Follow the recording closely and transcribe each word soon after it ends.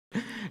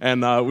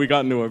And we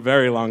got into a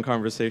very long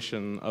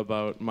conversation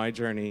about my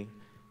journey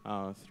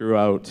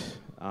throughout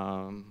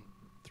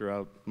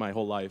my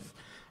whole life,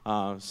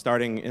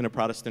 starting in a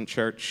Protestant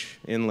church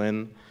in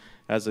Lynn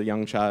as a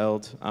young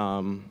child,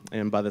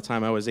 and by the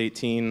time I was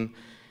 18,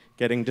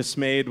 getting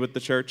dismayed with the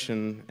church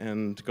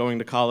and going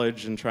to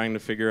college and trying to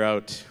figure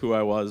out who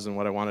I was and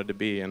what I wanted to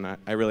be. And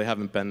I really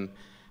haven't been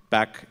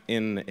back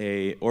in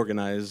a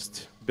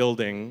organized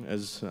building,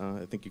 as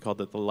I think you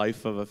called it, the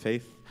life of a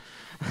faith,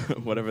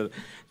 whatever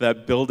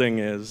that building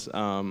is,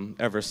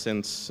 ever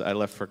since I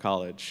left for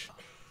college.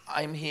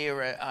 I'm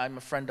here, I'm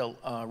a friend of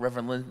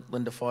Reverend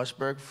Linda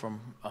Forsberg from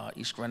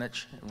East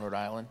Greenwich in Rhode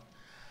Island.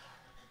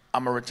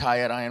 I'm a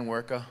retired iron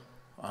worker,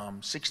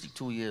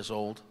 62 years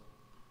old.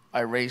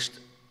 I raised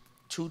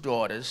 2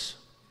 daughters,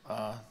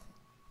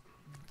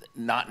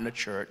 not in the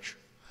church.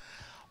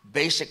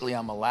 Basically,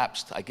 I'm a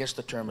lapsed, I guess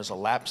the term is a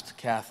lapsed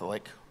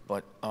Catholic,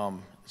 but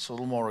it's a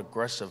little more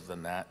aggressive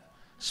than that,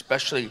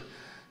 especially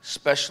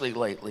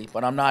lately.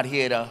 But I'm not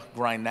here to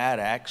grind that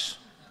axe.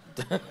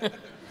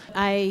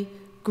 I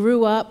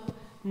grew up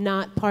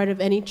not part of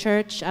any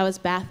church. I was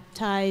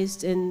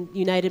baptized in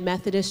United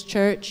Methodist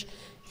Church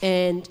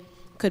and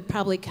could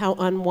probably count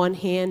on one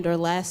hand or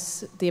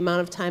less the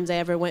amount of times I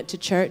ever went to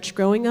church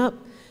growing up.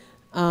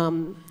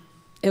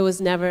 It was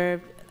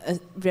never a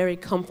very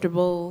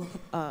comfortable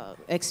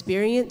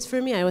experience for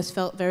me. I always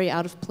felt very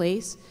out of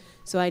place,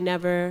 so I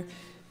never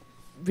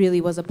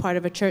really was a part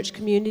of a church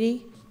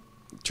community.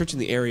 Church in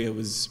the area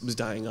was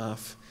dying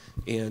off,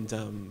 and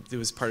it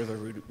was part of a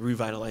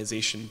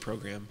revitalization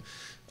program.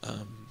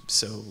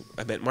 So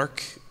I met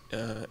Mark,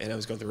 and I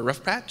was going through a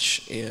rough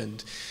patch,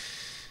 and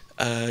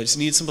I just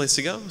needed someplace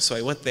to go. So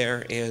I went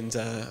there, and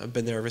I've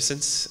been there ever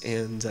since.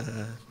 And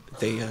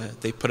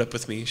they put up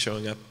with me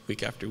showing up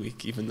week after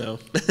week, even though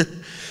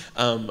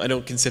I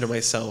don't consider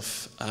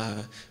myself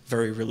a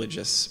very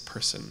religious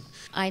person.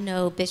 I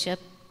know Bishop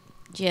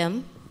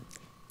Jim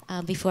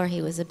before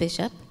he was a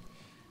bishop,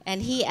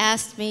 and he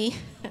asked me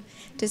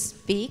to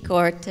speak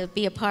or to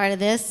be a part of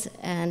this,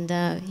 and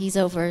he's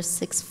over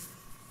 6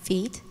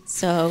 feet,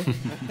 so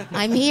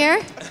I'm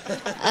here.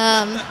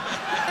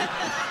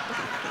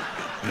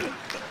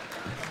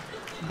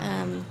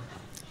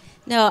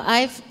 No,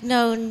 I've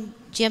known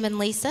Jim and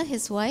Lisa,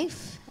 his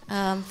wife,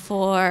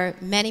 for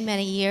many,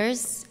 many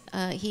years.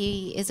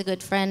 He is a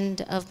good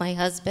friend of my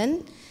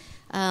husband,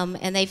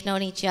 and they've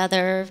known each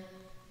other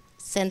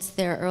since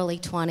their early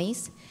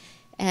 20s.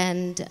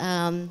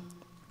 And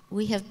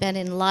we have been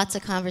in lots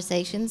of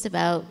conversations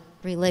about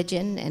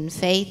religion and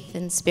faith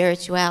and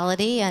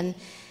spirituality, and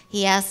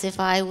he asked if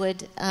I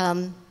would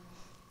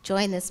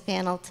join this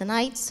panel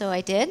tonight, so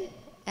I did.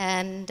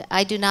 And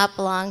I do not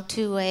belong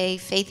to a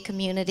faith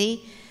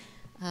community.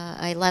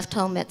 I left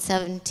home at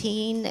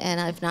 17,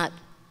 and I've not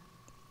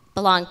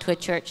belonged to a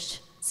church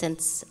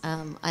since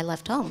I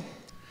left home.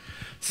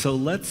 So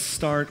let's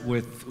start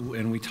with,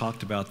 and we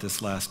talked about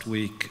this last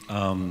week,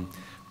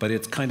 but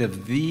it's kind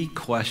of the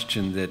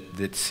question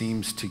that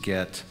seems to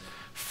get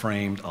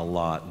framed a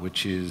lot,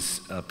 which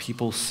is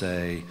people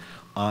say,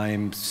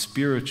 I'm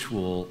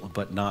spiritual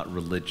but not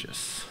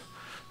religious.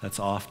 That's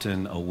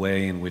often a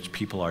way in which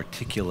people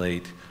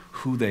articulate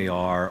who they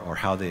are or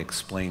how they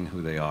explain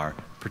who they are,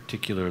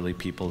 particularly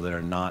people that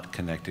are not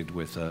connected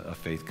with a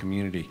faith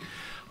community.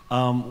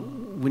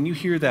 When you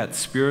hear that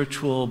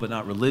spiritual but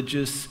not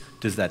religious,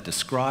 does that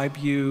describe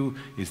you?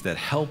 Is that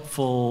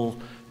helpful?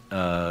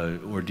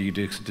 Or do you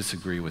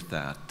disagree with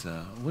that?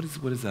 What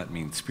does that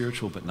mean,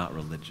 spiritual but not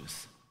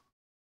religious?